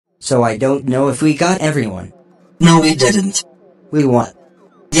So I don't know if we got everyone. No, we didn't. We what?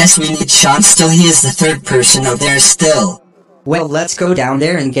 Yes, we need Sean still. He is the third person out there still. Well, let's go down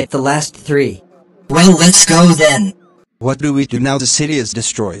there and get the last 3. Well, let's go then. What do we do now the city is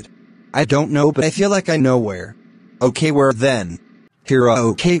destroyed? I don't know, but I feel like I know where. Okay, where then? Here,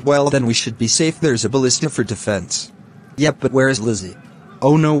 okay, well then we should be safe. There's a ballista for defense. Yep, but where is Lizzie?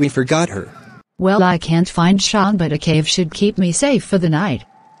 Oh no, we forgot her. Well, I can't find Sean, but a cave should keep me safe for the night.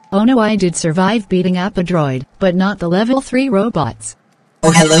 Oh no, I did survive beating up a droid, but not the level 3 robots.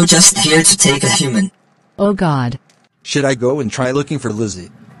 Oh hello, just here to take a human. Oh god. Should I go and try looking for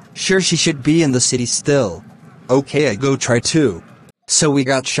Lizzie? Sure, she should be in the city still. Okay, I go try too. So we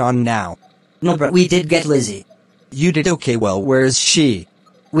got Sean now. No, but we did get Lizzie. You did? Okay, well where is she?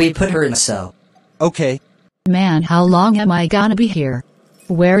 We put her in a cell. Okay. Man, how long am I gonna be here?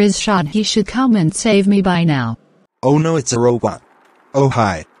 Where is Sean? He should come and save me by now. Oh no, it's a robot. Oh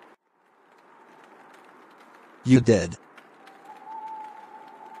hi. You did.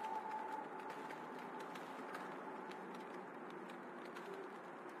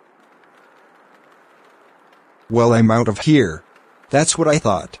 Well, I'm out of here. That's what I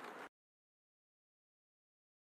thought.